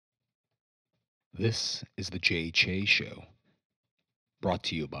This is the Jay Che Show, brought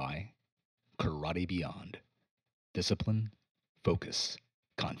to you by Karate Beyond. Discipline, focus,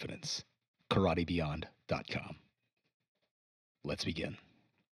 confidence. KarateBeyond.com. Let's begin.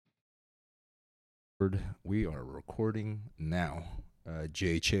 We are recording now.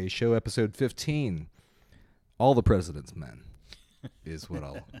 Jay Che Show, episode 15. All the President's Men is what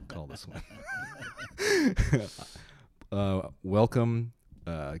I'll call this one. Welcome,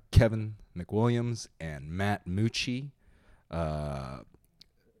 Kevin McWilliams and Matt Mucci,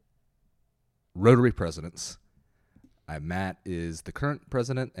 Rotary presidents. Matt is the current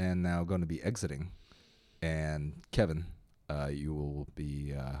president and now going to be exiting. And Kevin, you will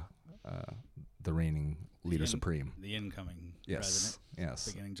be the reigning leader supreme. The incoming Yes. president.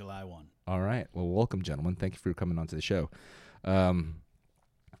 Yes. Beginning July 1. All right. Well, welcome, gentlemen. Thank you for coming on to the show.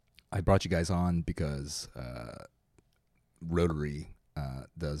 I brought you guys on because Rotary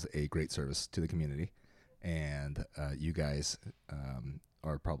does a great service to the community, and you guys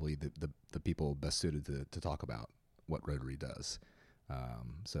are probably the people best suited to talk about what Rotary does.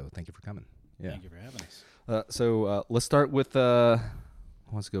 So thank you for coming. Yeah. Thank you for having us. So let's start with who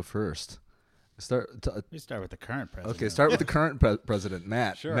wants to go first? We start with the current president. Okay, start with the current president,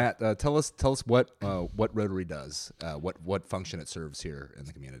 Matt. Sure. Matt, tell us what Rotary does, what function it serves here in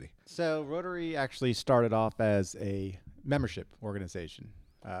the community. So Rotary actually started off as a membership organization,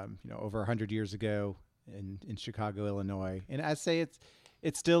 over 100 years ago in Chicago, Illinois. And I say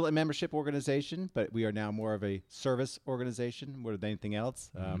it's still a membership organization, but we are now more of a service organization more than anything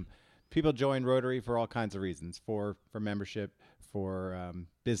else. People join Rotary for all kinds of reasons, for membership, for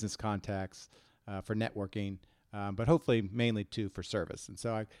business contacts, for networking, but hopefully mainly too for service. And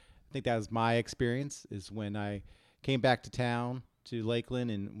so I think that was my experience, is when I came back to town, to Lakeland,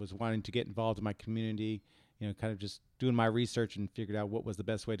 and was wanting to get involved in my community, kind of just doing my research and figured out what was the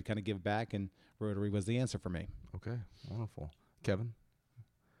best way to kind of give back, and Rotary was the answer for me. Okay, wonderful. Kevin?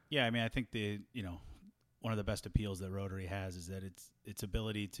 Yeah, I mean, I think one of the best appeals that Rotary has is that its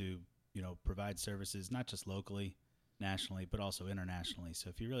ability to, provide services not just locally, nationally, but also internationally. So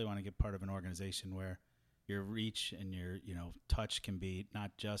if you really want to get part of an organization where your reach and your, touch can be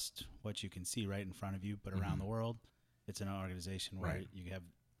not just what you can see right in front of you, but around the world, it's an organization where you have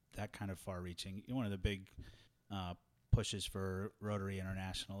that kind of far-reaching. One of the big pushes for Rotary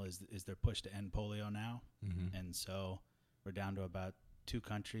International is their push to end polio now. And so we're down to about 2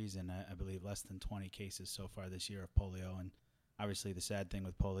 countries and I believe less than 20 cases so far this year of polio. And obviously the sad thing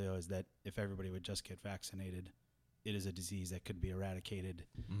with polio is that if everybody would just get vaccinated, it is a disease that could be eradicated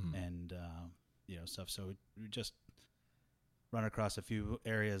and, stuff. So we just run across a few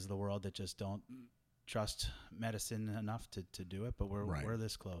areas of the world that just don't trust medicine enough to do it, but we're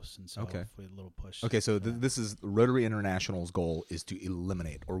this close. And so hopefully a little push. Okay, so this is Rotary International's goal is to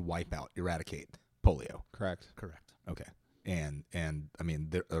eliminate or wipe out, eradicate polio. Correct. Okay. And I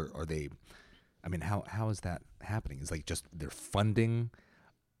mean, are they? I mean, how is that happening? Is like just they're funding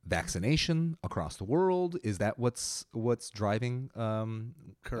vaccination across the world? Is that what's driving?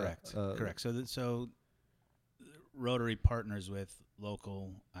 Correct. So Rotary partners with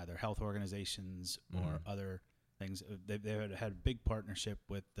local either health organizations or other things. They've had a big partnership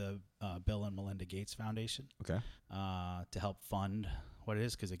with the Bill and Melinda Gates Foundation. Okay. To help fund what it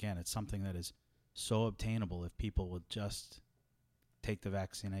is, because again, it's something that is so obtainable if people will just take the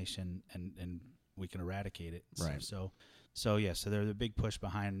vaccination and we can eradicate it. Right. So there's a big push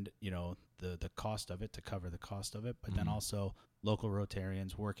behind, the cost of it, to cover the cost of it, but then also local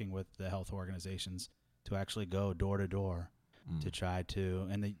Rotarians working with the health organizations to actually go door to door to try to,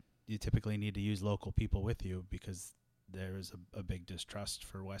 and you typically need to use local people with you because there is a big distrust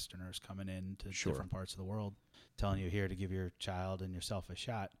for Westerners coming in to different parts of the world, telling you here to give your child and yourself a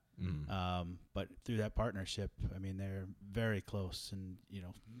shot. But through that partnership, I mean, they're very close, and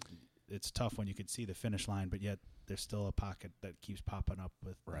it's tough when you could see the finish line, but yet there's still a pocket that keeps popping up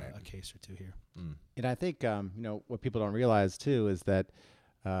with a case or two here. And I think, what people don't realize too is that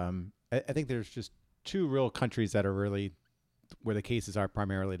I think there's just 2 real countries that are really where the cases are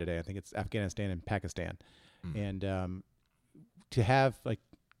primarily today. I think it's Afghanistan and Pakistan. And to have, like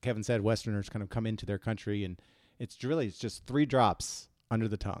Kevin said, Westerners kind of come into their country, and it's just 3 drops under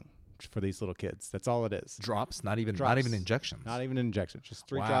the tongue for these little kids. That's all it is. Drops, not even injections. Not even injections. Just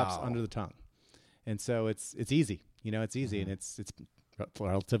 3 drops under the tongue. And so it's easy. It's easy and it's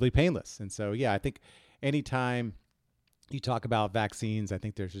relatively painless. And so I think anytime you talk about vaccines, I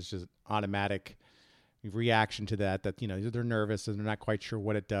think there's just an automatic reaction to that they're nervous and they're not quite sure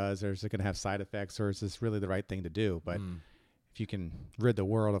what it does, or is it going to have side effects, or is this really the right thing to do? But if you can rid the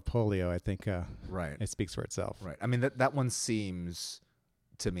world of polio, I think it speaks for itself. Right. I mean, that one seems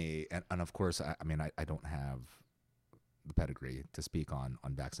to me, and of course, I mean, I don't have the pedigree to speak on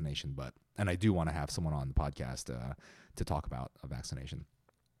vaccination, and I do want to have someone on the podcast to talk about a vaccination.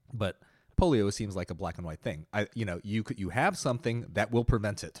 But polio seems like a black and white thing. You have something that will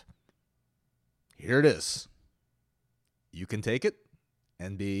prevent it. Here it is. You can take it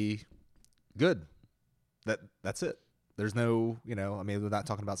and be good. That's it. There's no, I mean, we're not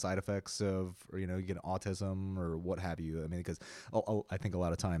talking about side effects of, or, you get autism or what have you. I mean, because I think a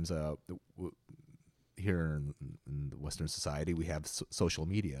lot of times here in the Western society, we have social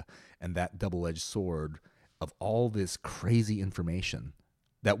media, and that double-edged sword of all this crazy information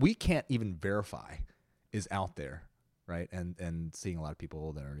that we can't even verify is out there, right? And seeing a lot of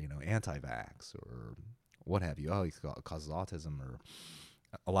people that are, anti-vax or what have you. Oh, it causes autism, or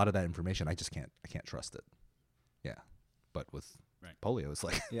a lot of that information. I can't trust it. Yeah. But with polio, it's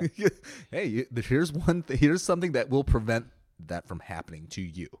like, hey, here's something that will prevent that from happening to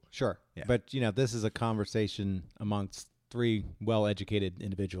you. Sure. Yeah. But, this is a conversation amongst three well-educated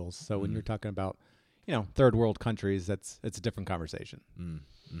individuals. So when you're talking about, third world countries, it's a different conversation.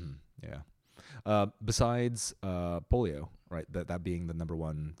 Yeah. Besides polio, right, that being the number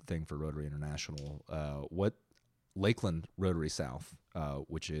one thing for Rotary International, what Lakeland Rotary South,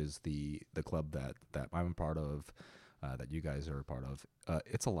 which is the club that I'm a part of, that you guys are a part of,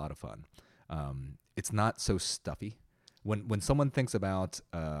 it's a lot of fun. It's not so stuffy. When someone thinks about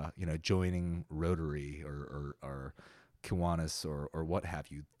joining Rotary or Kiwanis or what have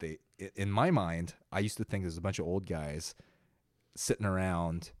you, in my mind, I used to think there's a bunch of old guys sitting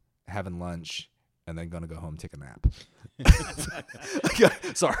around having lunch and then going to go home and take a nap.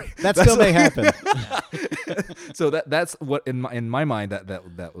 Sorry, that still may happen. So that's what in my mind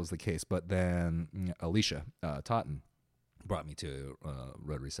that was the case. But then Alicia Totten brought me to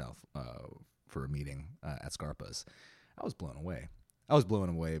Rotary South for a meeting at Scarpa's. I was blown away. I was blown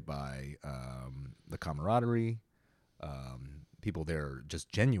away by the camaraderie. People there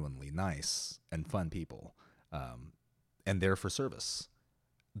just genuinely nice and fun people, and there for service.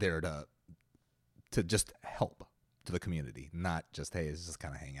 There to just help to the community, not just, hey, it's just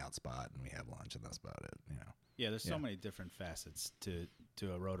kind of hangout spot and we have lunch and that's about it. Yeah, there's so many different facets to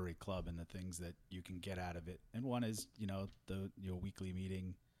a Rotary Club and the things that you can get out of it. And one is, your weekly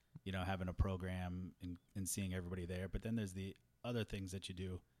meeting, having a program and seeing everybody there. But then there's the other things that you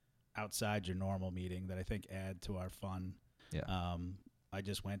do outside your normal meeting that I think add to our fun. Yeah. I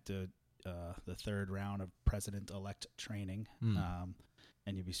just went to the third round of president-elect training,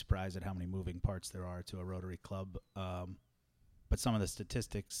 and you'd be surprised at how many moving parts there are to a Rotary Club. But some of the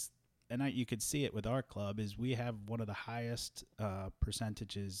statistics, and you could see it with our club, is we have one of the highest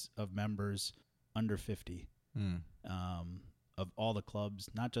percentages of members under 50 of all the clubs,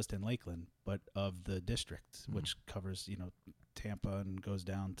 not just in Lakeland, but of the district, which covers, Tampa and goes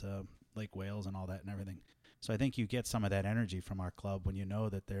down to Lake Wales and all that and everything. So I think you get some of that energy from our club when you know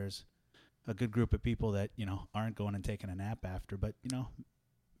that there's a good group of people that, aren't going and taking a nap after, but,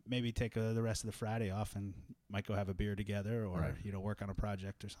 maybe take the rest of the Friday off and might go have a beer together or, work on a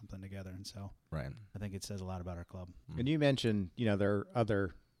project or something together. And so I think it says a lot about our club. And you mentioned, there are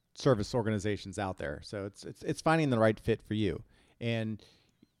other service organizations out there. So it's finding the right fit for you. And,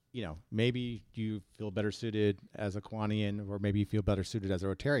 maybe you feel better suited as a Kiwanian or maybe you feel better suited as a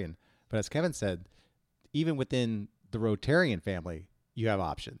Rotarian. But as Kevin said, even within the Rotarian family, you have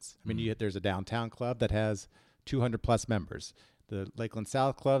options. I mean, there's a downtown club that has 200 plus members. The Lakeland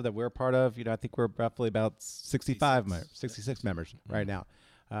South Club that we're part of, I think we're roughly about 66 members right now.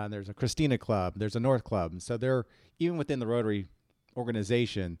 There's a Christina Club. There's a North Club. And so they're, even within the Rotary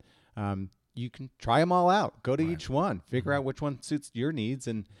organization, you can try them all out. Go to each one. Figure out which one suits your needs.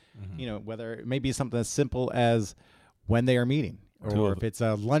 And, whether it may be something as simple as when they are meeting. Or if it's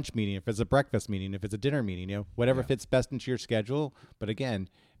a lunch meeting, if it's a breakfast meeting, if it's a dinner meeting, whatever fits best into your schedule. But again,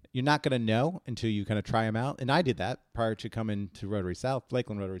 you're not going to know until you kind of try them out. And I did that prior to coming to Rotary South,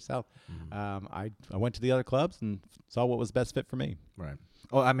 Lakeland Rotary South. I went to the other clubs and saw what was best fit for me. Right.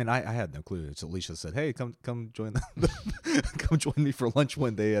 Oh, I mean, I had no clue. It's Alicia said, "Hey, come join come join me for lunch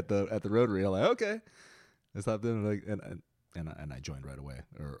one day at the Rotary." I'm like, okay, let's have dinner. And I joined right away,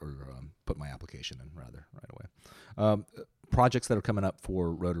 or put my application in rather right away. Projects that are coming up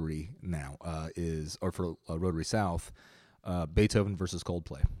for Rotary now for Rotary South, Beethoven versus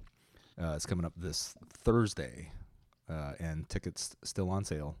Coldplay. It's coming up this Thursday, and tickets still on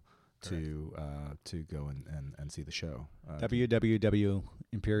sale to go and see the show.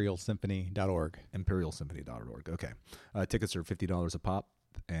 www.imperialsymphony.org. Imperialsymphony.org. Okay. Tickets are $50 a pop,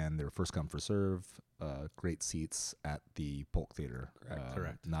 and they're first come, first serve. Great seats at the Polk Theater.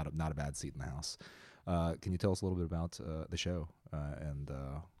 Correct. Not a bad seat in the house. Can you tell us a little bit about the show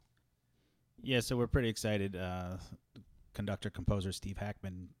Yeah, so we're pretty excited. Conductor-composer Steve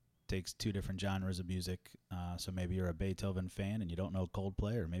Hackman takes two different genres of music. So maybe you're a Beethoven fan and you don't know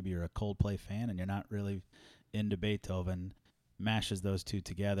Coldplay, or maybe you're a Coldplay fan and you're not really into Beethoven. Mashes those two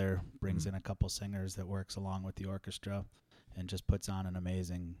together, brings in a couple singers that works along with the orchestra, and just puts on an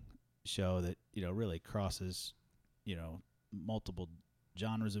amazing show that, really crosses, multiple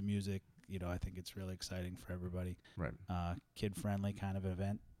genres of music. I think it's really exciting for everybody. Right. Kid-friendly kind of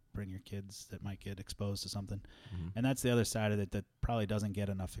event. Bring your kids that might get exposed to something. Mm-hmm. And that's the other side of it that probably doesn't get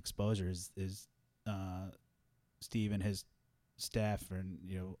enough exposure is Steve and his staff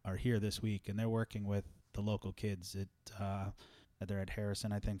are here this week, and they're working with the local kids. They're at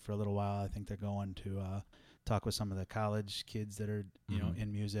Harrison, I think, for a little while. I think they're going to talk with some of the college kids that are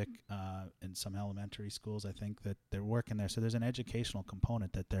in music in some elementary schools. I think that they're working there. So there's an educational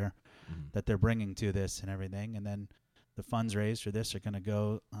component that they're bringing to this and everything. And then the funds raised for this are going to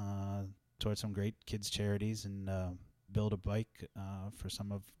go towards some great kids charities and build a bike for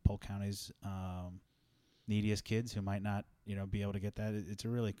some of Polk County's neediest kids who might not, be able to get that. It's a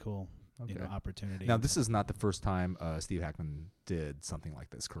really cool opportunity. Now, this is not the first time Steve Hackman did something like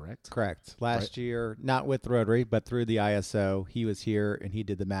this, correct? Correct. Last year, not with Rotary, but through the ISO, he was here and he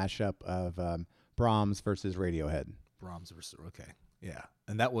did the mashup of Brahms versus Radiohead. Brahms versus, okay. Yeah.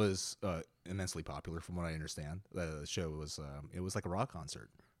 And that was immensely popular from what I understand. The show was, it was like a rock concert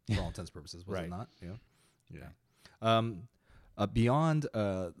for all intents and purposes, was it not? Yeah. Yeah. Beyond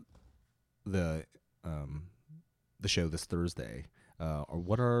the show this Thursday, or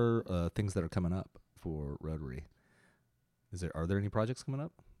what are things that are coming up for Rotary? Are there any projects coming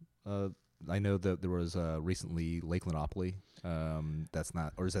up? I know that there was recently Lakelandopoly. That's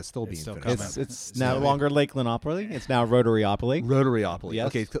not, or is that still being finished? It's no longer Lakelandopoly. It's now Rotaryopoly. Rotaryopoly. Yes.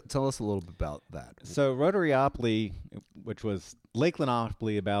 Okay, tell us a little bit about that. So Rotaryopoly, which was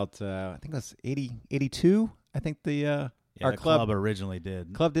Lakelandopoly about, I think it was 82. I think our club originally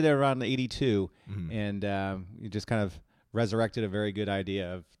did. Club did it around 82, Mm-hmm. and you just kind of resurrected a very good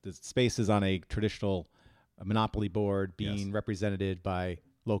idea of the spaces on a traditional monopoly board being represented by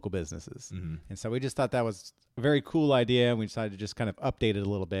local businesses. Mm-hmm. And so we just thought that was a very cool idea, and we decided to just kind of update it a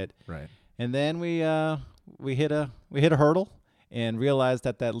little bit. Right. And then we hit a hurdle and realized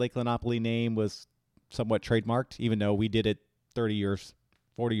that Lakelandopoly name was somewhat trademarked, even though we did it 30 years,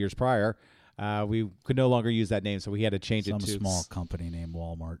 40 years prior. We could no longer use that name, so we had to change it to some small company named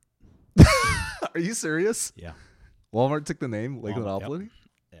Walmart. Are you serious? Yeah. Walmart took the name Lakelandopoly? Yep.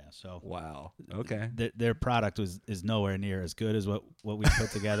 Yeah, so Wow. Okay. Their product is nowhere near as good as what we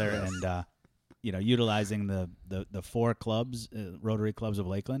put together, and utilizing the four clubs, Rotary clubs of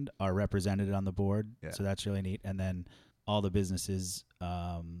Lakeland, are represented on the board. Yeah. So that's really neat. And then all the businesses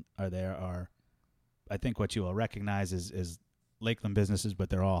are there. I think what you will recognize is Lakeland businesses, but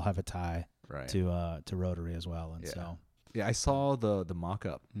they all have a tie to Rotary as well. And so. Yeah, I saw the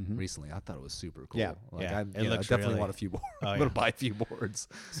mock-up Mm-hmm. recently. I thought it was super cool. Yeah. I It looks definitely really- want a few boards. Oh, I'm yeah. going to buy a few boards.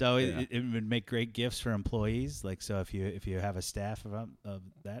 So Yeah. it would make great gifts for employees. Like, so if you have a staff of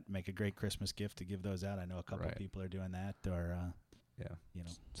that, make a great Christmas gift to give those out. I know a couple of people are doing that, or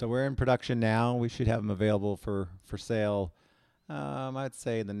So we're in production now. We should have them available for sale. I'd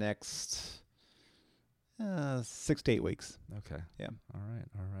say in the next 6 to 8 weeks. Okay. Yeah. All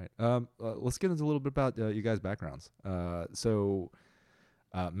right. Let's get into a little bit about you guys' backgrounds. So,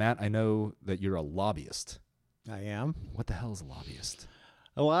 Matt, I know that you're a lobbyist. I am What the hell is a lobbyist?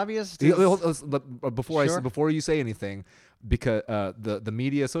 a lobbyist. Before you say anything, because the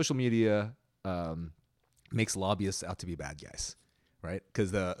media, social media, makes lobbyists out to be bad guys, right?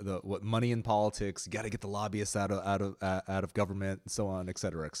 Because what money in politics, you got to get the lobbyists out of government, and so on, et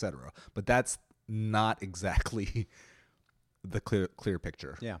cetera, et cetera. But that's not exactly the clear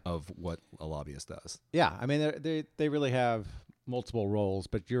picture of what a lobbyist does. Yeah, I mean they really have multiple roles,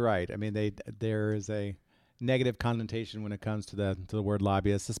 but you're right. I mean there is a negative connotation when it comes to the word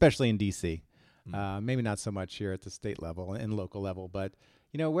lobbyist, especially in DC. Maybe not so much here at the state level and local level, but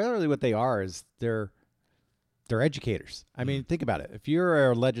really what they are is they're educators. I mean, think about it. If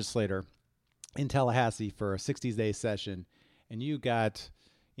you're a legislator in Tallahassee for a 60-day session and you got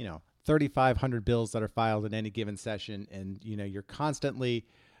 3,500 bills that are filed in any given session, and you're constantly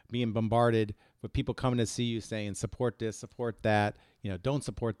being bombarded with people coming to see you saying support this, support that, don't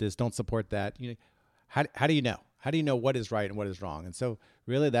support this, don't support that. How do you know? How do you know what is right and what is wrong? And so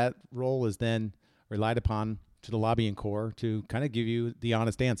really that role is then relied upon to the lobbying corps to kind of give you the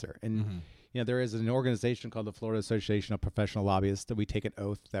honest answer. And there is an organization called the Florida Association of Professional Lobbyists that we take an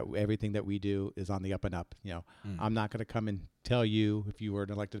oath that everything that we do is on the up and up. I'm not going to come and tell you, if you were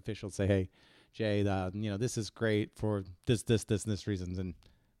an elected official, say, hey, Jay, this is great for this, and this reasons, and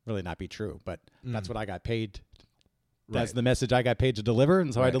really not be true. But that's what I got paid. That's Right. the message I got paid to deliver,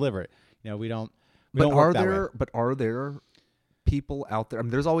 and so I Right. deliver it. We don't. But work that way. are there people out there? I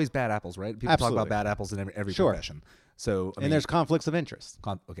mean, there's always bad apples, right? People talk Absolutely. about bad apples in every Sure. profession. So, I mean, And there's conflicts of interest.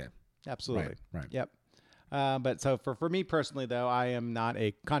 okay, Absolutely. right. Yep. But so for me personally, though, I am not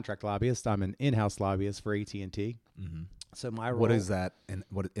a contract lobbyist. I'm an in-house lobbyist for AT&T. Mm-hmm. So my role. What is that?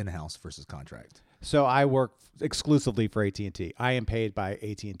 What in-house versus contract? So I work exclusively for AT&T. I am paid by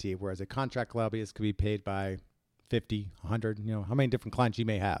AT&T, whereas a contract lobbyist could be paid by 50, 100. How many different clients you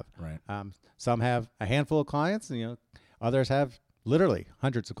may have. Right. Some have a handful of clients, and others have literally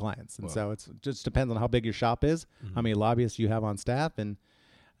hundreds of clients. And Wow. so it just depends on how big your shop is, how many lobbyists you have on staff, and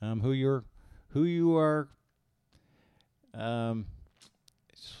who you are. Who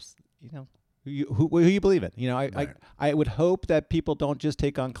you believe in. Right. I would hope that people don't just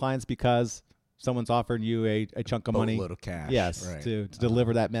take on clients because someone's offering you a chunk of money. Boatload of cash. Yes, Right. to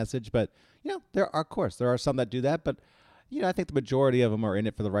deliver that message. But there are some that do that, but I think the majority of them are in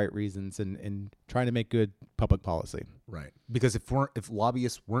it for the right reasons and trying to make good public policy. Right. Because if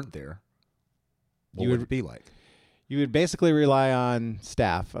lobbyists weren't there, what You would would- it be like? You would basically rely on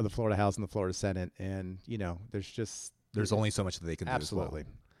staff of the Florida House and the Florida Senate, and There's only so much that they can do. absolutely. As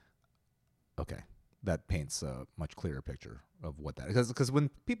well. Okay, that paints a much clearer picture of what that is. Because when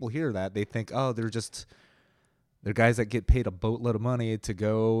people hear that, they think, oh, they're guys that get paid a boatload of money to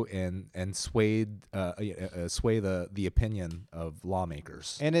go and sway the opinion of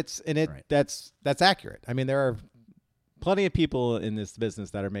lawmakers. And Right. that's accurate. I mean, there are plenty of people in this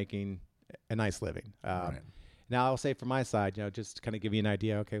business that are making a nice living. Right. Now, I'll say from my side, just to kind of give you an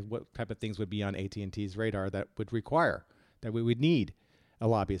idea, okay, what type of things would be on AT&T's radar that would require that we would need a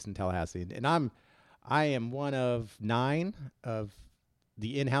lobbyist in Tallahassee. And I am one of 9 of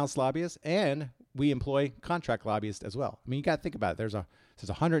the in-house lobbyists, and we employ contract lobbyists as well. I mean, you got to think about it. There's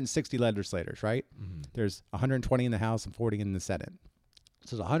 160 legislators, right? Mm-hmm. There's 120 in the House and 40 in the Senate.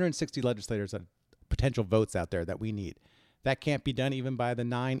 So there's 160 legislators that potential votes out there that we need. That can't be done even by the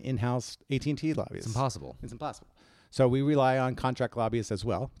 9 in-house AT&T lobbyists. It's impossible. It's impossible. So we rely on contract lobbyists as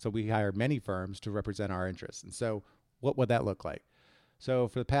well. So we hire many firms to represent our interests. And so what would that look like? So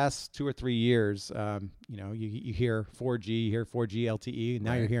for the past 2 or 3 years, you hear 4G, you hear 4G LTE, and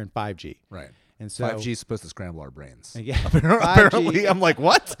now you're hearing 5G. Right. And so 5G is supposed to scramble our brains. Yeah, Apparently, 5G I'm like,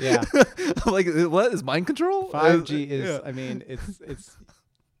 what? Yeah. I'm like, what is mind control? 5G is. Yeah. I mean,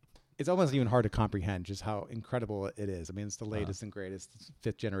 it's almost even hard to comprehend just how incredible it is. I mean, it's the latest and greatest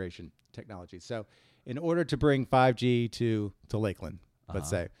 5th generation technology. So, in order to bring 5G to Lakeland, let's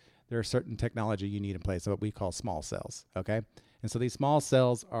say, there are certain technology you need in place, what we call small cells. Okay, and so these small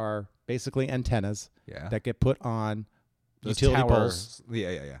cells are basically antennas Yeah. that get put on Those utility towers. poles.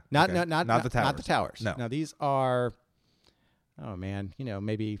 Yeah. Not Okay. the towers. Not the towers. No. Now these are,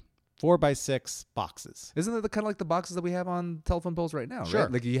 maybe 4x6 boxes. Isn't it kind of like the boxes that we have on telephone poles right now? Sure.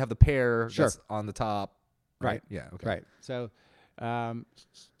 Right? Like you have the pair Sure. that's on the top. Right. Yeah. Okay. Right. So,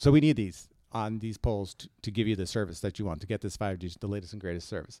 so we need these on these poles to give you the service that you want to get this 5G, the latest and greatest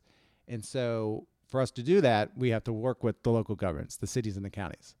service. And so for us to do that, we have to work with the local governments, the cities and the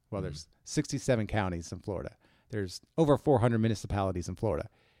counties. Well, there's 67 counties in Florida. There's over 400 municipalities in Florida.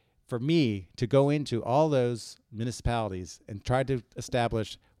 For me to go into all those municipalities and try to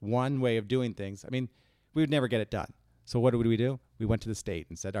establish one way of doing things, I mean, we would never get it done. So what would we do? We went to the state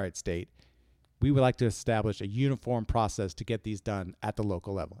and said, all right, state, we would like to establish a uniform process to get these done at the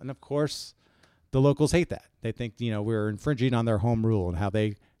local level. And of course, the locals hate that. They think, we're infringing on their home rule and how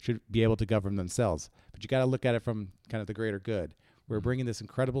they should be able to govern themselves. But you got to look at it from kind of the greater good. We're bringing this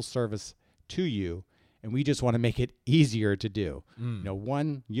incredible service to you, and we just want to make it easier to do.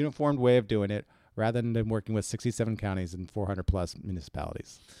 One uniformed way of doing it rather than working with 67 counties and 400 plus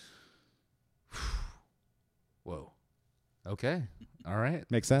municipalities. Whoa. Okay. All right.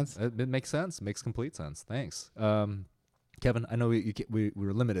 Make sense? It makes sense. Makes complete sense. Thanks. Kevin, I know we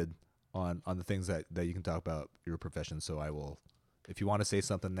were limited on the things that you can talk about your profession, so I will, if you want to say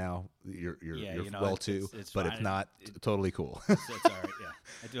something now, you're well too, it's but fine. if not, totally cool. It's all right. Yeah,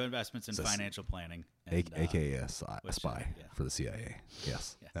 I do investments in So- financial planning, and, AKA a which, spy yeah. for the CIA.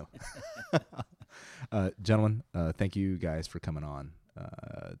 Yes. Yeah. No. Gentlemen, thank you guys for coming on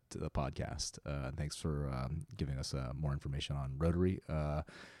to the podcast. Thanks for giving us more information on Rotary.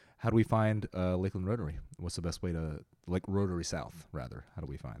 How do we find Lakeland Rotary? What's the best way to, like Rotary South, rather? How do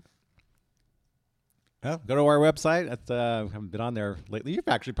we find it? Well, go to our website. I haven't been on there lately. You've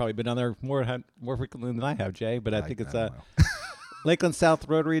actually probably been on there more frequently than I have, Jay. But I think it's don't know.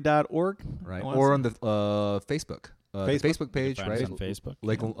 LakelandSouthRotary.org. Right. I wanna Or say. on the Facebook. The Facebook page, Find right? us on Facebook.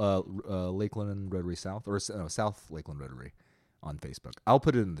 Lakeland Rotary South, or South Lakeland Rotary on Facebook. I'll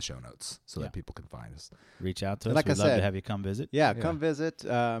put it in the show notes so Yeah. that people can find us. Reach out to And us. like I We'd love said- to have you come visit. Yeah, Yeah. come visit.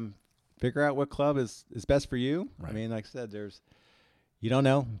 Figure out what club is best for you. I Right. mean, like I said, you don't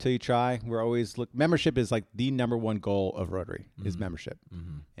know until you try. We're always membership is like the number one goal of Rotary is Mhm. membership.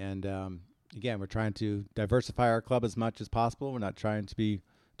 Mm-hmm. And again, we're trying to diversify our club as much as possible. We're not trying to be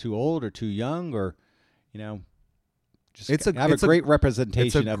too old or too young, or just have a great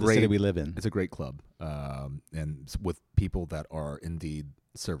representation of the city we live in. It's a great club, and with people that are indeed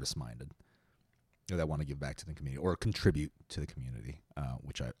service-minded, that want to give back to the community or contribute to the community,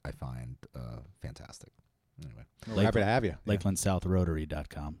 which I find fantastic. Anyway, We're happy to have you.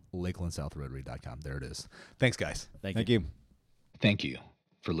 LakelandSouthRotary.com. LakelandSouthRotary.com. There it is. Thanks, guys. Thank you. Thank you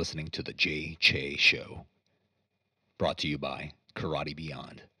for listening to the Jay Che Show. Brought to you by Karate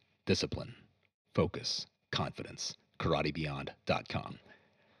Beyond. Discipline, focus, confidence. KarateBeyond.com.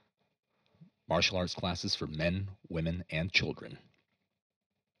 Martial arts classes for men, women, and children.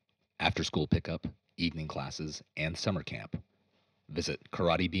 After school pickup, evening classes, and summer camp. Visit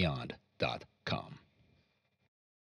KarateBeyond.com.